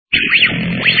Good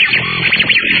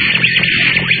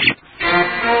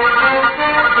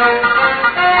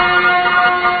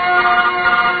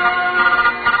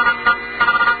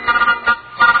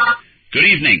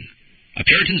evening. A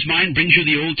Puritan's Mind brings you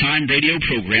the old-time radio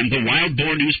program, the Wild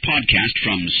Boar News Podcast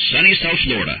from sunny South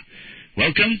Florida.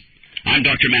 Welcome. I'm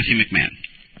Dr. Matthew McMahon.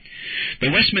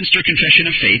 The Westminster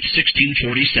Confession of Faith,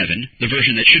 1647, the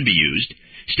version that should be used,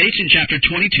 states in Chapter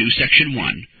 22, Section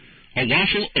 1, a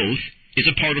lawful oath is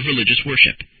a part of religious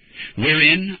worship,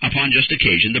 wherein, upon just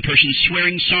occasion, the person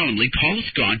swearing solemnly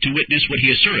calleth God to witness what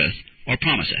he asserteth or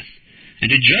promiseth, and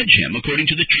to judge him according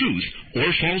to the truth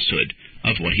or falsehood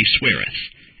of what he sweareth.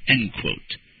 End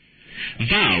quote.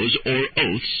 Vows or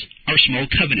oaths are small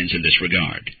covenants in this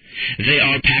regard. They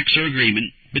are pacts or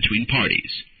agreement between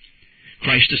parties.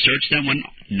 Christ asserts that one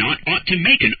ought to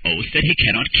make an oath that he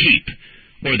cannot keep,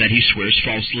 or that he swears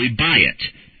falsely by it,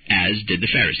 as did the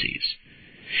Pharisees.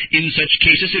 In such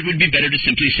cases, it would be better to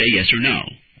simply say yes or no.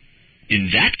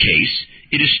 In that case,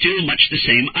 it is still much the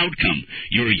same outcome.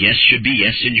 Your yes should be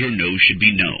yes and your no should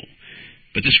be no.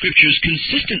 But the Scriptures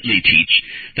consistently teach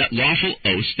that lawful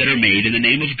oaths that are made in the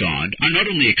name of God are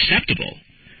not only acceptable,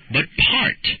 but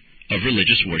part of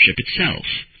religious worship itself.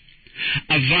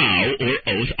 A vow or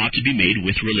oath ought to be made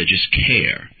with religious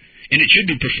care, and it should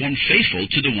be performed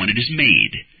faithful to the one it is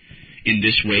made. In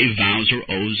this way, vows or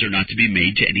oaths are not to be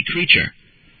made to any creature,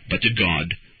 but to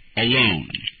God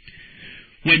alone.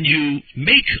 When you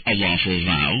make a lawful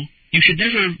vow, you should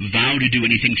never vow to do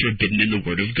anything forbidden in the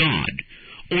Word of God,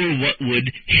 or what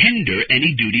would hinder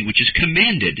any duty which is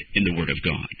commanded in the Word of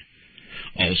God.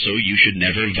 Also, you should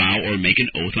never vow or make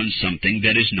an oath on something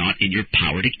that is not in your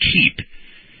power to keep.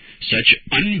 Such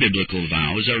unbiblical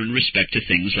vows are in respect to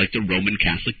things like the Roman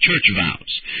Catholic Church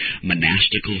vows,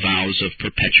 monastical vows of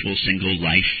perpetual single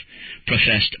life,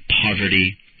 professed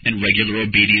poverty, and regular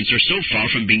obedience are so far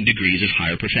from being degrees of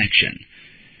higher perfection.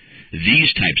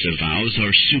 These types of vows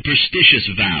are superstitious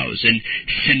vows and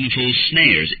sinful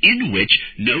snares in which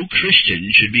no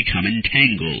Christian should become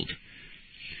entangled.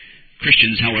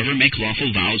 Christians, however, make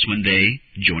lawful vows when they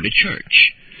join a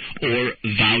church or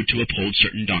vow to uphold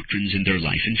certain doctrines in their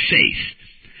life and faith.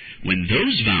 When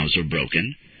those vows are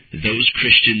broken, those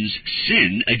Christians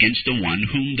sin against the one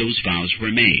whom those vows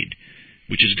were made,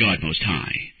 which is God Most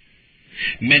High.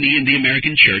 Many in the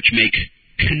American church make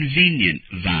convenient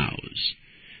vows.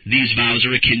 These vows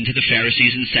are akin to the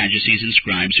Pharisees and Sadducees and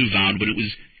scribes who vowed when it was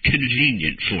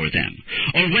convenient for them,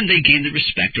 or when they gained the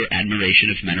respect or admiration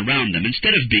of men around them,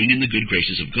 instead of being in the good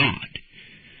graces of God.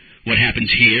 What happens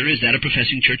here is that a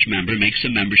professing church member makes a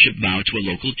membership vow to a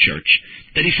local church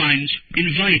that he finds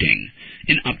inviting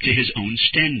and up to his own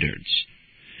standards.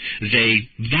 They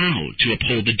vow to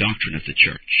uphold the doctrine of the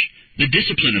church, the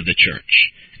discipline of the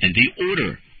church, and the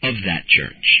order of that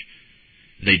church.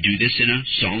 They do this in a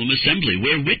solemn assembly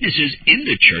where witnesses in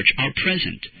the church are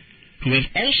present, who have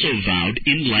also vowed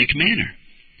in like manner.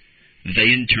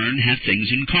 They in turn have things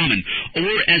in common,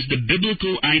 or as the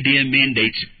biblical idea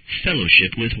mandates,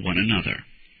 fellowship with one another.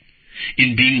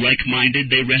 In being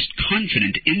like-minded, they rest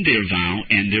confident in their vow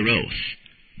and their oath,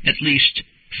 at least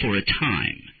for a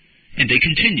time, and they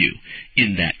continue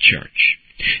in that church.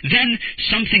 Then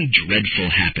something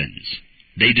dreadful happens.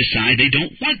 They decide they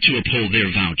don't want to uphold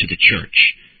their vow to the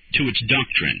church, to its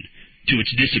doctrine, to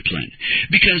its discipline,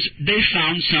 because they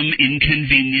found some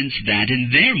inconvenience that, in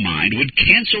their mind, would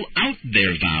cancel out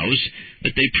their vows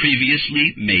that they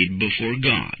previously made before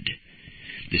God.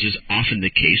 This is often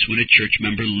the case when a church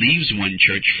member leaves one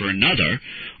church for another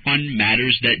on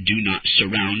matters that do not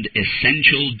surround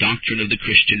essential doctrine of the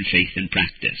Christian faith and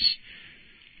practice.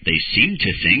 They seem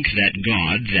to think that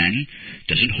God, then,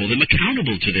 doesn't hold them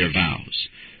accountable to their vows,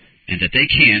 and that they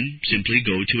can simply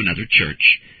go to another church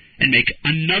and make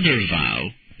another vow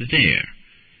there.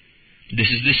 This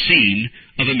is the scene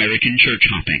of American church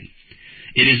hopping.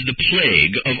 It is the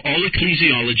plague of all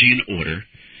ecclesiology and order,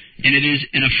 and it is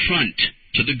an affront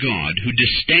to the God who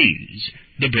disdains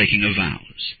the breaking of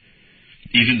vows.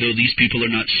 Even though these people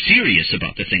are not serious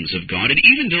about the things of God, and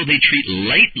even though they treat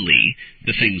lightly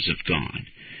the things of God,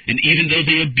 and even though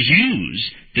they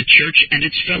abuse the church and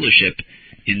its fellowship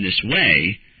in this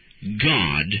way,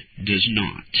 God does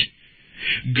not.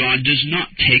 God does not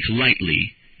take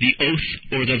lightly the oath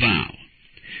or the vow.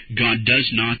 God does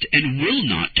not and will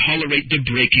not tolerate the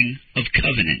breaking of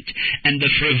covenant and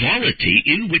the frivolity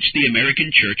in which the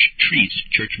American church treats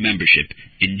church membership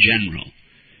in general.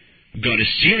 God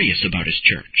is serious about his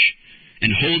church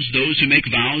and holds those who make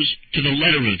vows to the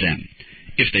letter of them,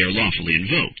 if they are lawfully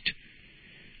invoked.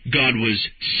 God was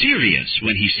serious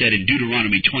when he said in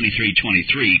Deuteronomy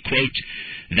 23:23, quote,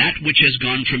 That which has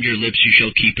gone from your lips you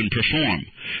shall keep and perform,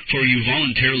 for you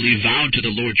voluntarily vowed to the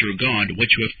Lord your God what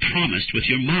you have promised with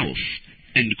your mouth."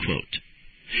 End quote.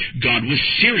 God was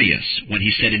serious when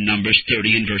he said in Numbers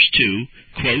 30 and verse 2,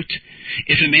 quote,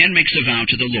 "If a man makes a vow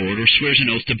to the Lord or swears an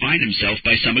oath to bind himself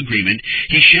by some agreement,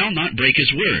 he shall not break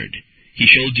his word. He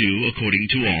shall do according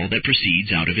to all that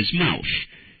proceeds out of his mouth."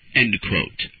 End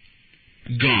quote.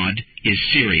 God is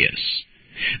serious.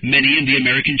 Many in the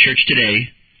American church today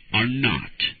are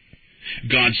not.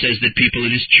 God says that people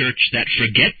in his church that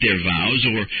forget their vows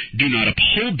or do not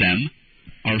uphold them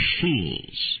are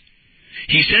fools.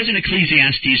 He says in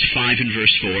Ecclesiastes 5 and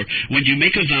verse 4, "When you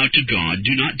make a vow to God,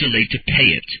 do not delay to pay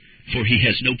it, for he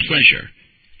has no pleasure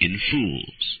in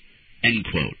fools." End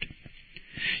quote.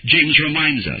 James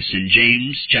reminds us in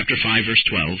James chapter 5 verse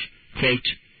 12,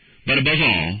 quote, "But above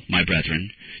all, my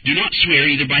brethren, do not swear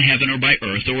either by heaven or by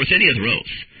earth or with any other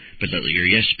oath, but let your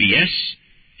yes be yes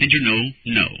and your no,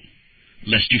 no,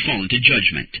 lest you fall into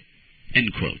judgment."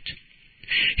 End quote.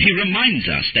 He reminds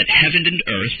us that heaven and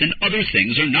earth and other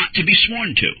things are not to be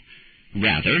sworn to.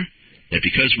 Rather, that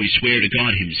because we swear to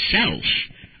God himself,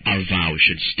 our vow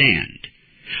should stand.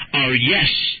 Our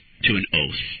yes to an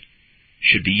oath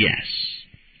should be yes.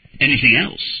 Anything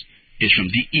else is from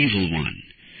the evil one,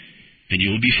 and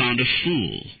you will be found a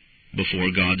fool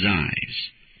before God's eyes.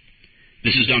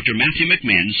 This is Dr. Matthew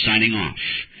McMahon signing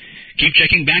off. Keep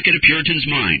checking back at A Puritan's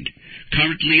Mind.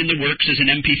 Currently in the works is an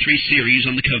MP3 series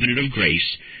on the Covenant of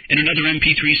Grace and another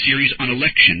MP3 series on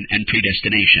election and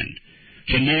predestination.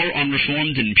 For more on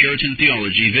Reformed and Puritan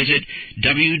theology, visit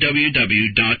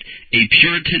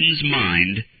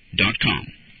www.apuritansmind.com.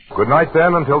 Good night,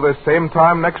 then, until this same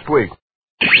time next week.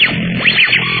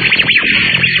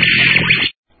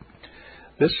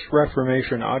 This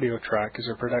Reformation audio track is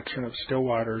a production of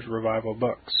Stillwater's Revival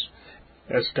Books.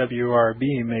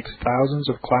 SWRB makes thousands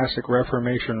of classic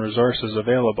Reformation resources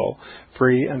available,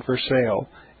 free and for sale,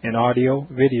 in audio,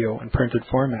 video, and printed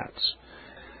formats.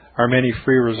 Our many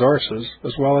free resources,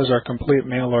 as well as our complete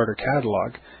mail-order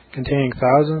catalog, containing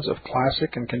thousands of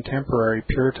classic and contemporary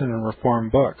Puritan and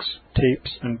Reformed books,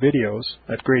 tapes, and videos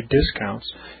at great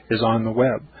discounts, is on the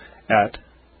web at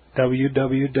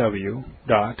www.swrb.com.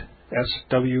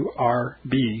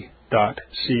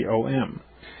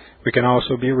 We can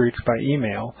also be reached by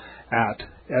email at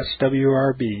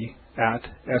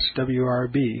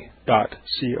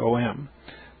swrb@swrb.com,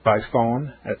 by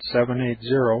phone at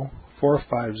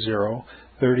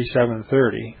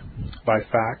 780-450-3730, by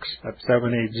fax at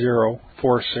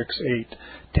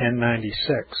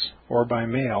 780-468-1096, or by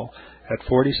mail at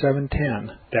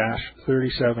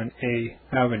 4710-37A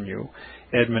Avenue,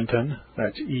 Edmonton,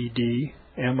 that's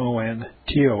Edmonton,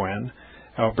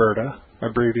 Alberta,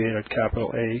 abbreviated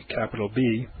capital A, capital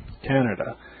B,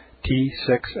 Canada,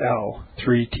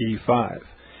 T6L3T5.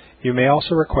 You may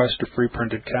also request a free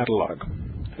printed catalog.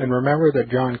 And remember that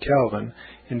John Calvin,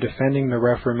 in defending the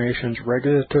Reformation's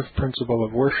regulative principle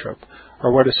of worship,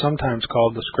 or what is sometimes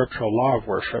called the scriptural law of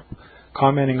worship,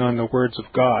 commenting on the words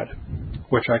of God,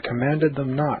 "Which I commanded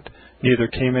them not, neither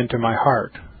came into my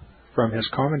heart," from his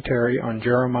commentary on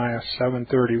Jeremiah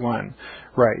 7:31,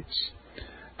 writes,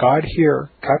 "God here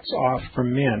cuts off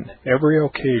from men every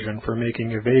occasion for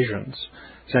making evasions,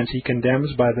 since he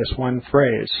condemns by this one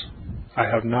phrase, 'I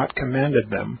have not commanded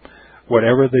them,'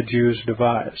 whatever the Jews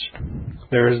devised.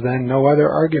 There is then no other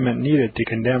argument needed to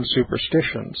condemn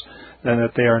superstitions than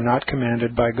that they are not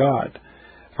commanded by God.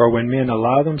 For when men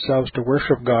allow themselves to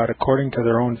worship God according to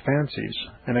their own fancies,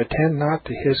 and attend not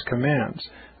to his commands,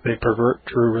 they pervert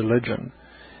true religion.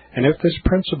 And if this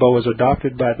principle was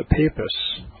adopted by the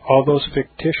Papists, all those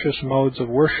fictitious modes of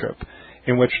worship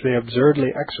in which they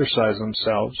absurdly exercise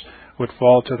themselves would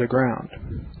fall to the ground.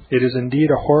 It is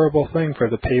indeed a horrible thing for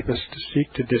the Papists to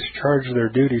seek to discharge their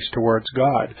duties towards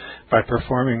God by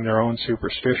performing their own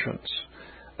superstitions.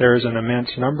 There is an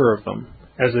immense number of them,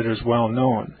 as it is well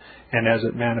known, and as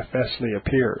it manifestly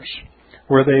appears.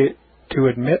 Were they to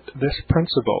admit this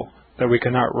principle, that we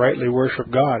cannot rightly worship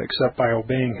God except by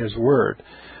obeying his word,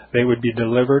 they would be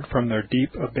delivered from their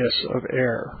deep abyss of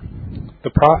error. The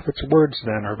prophet's words,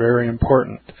 then, are very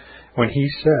important, when he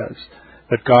says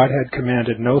that God had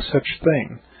commanded no such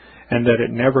thing, and that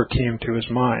it never came to his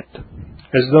mind,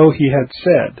 as though he had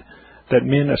said that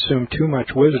men assume too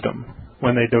much wisdom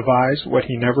when they devise what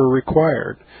he never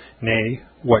required, nay,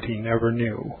 what he never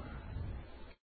knew.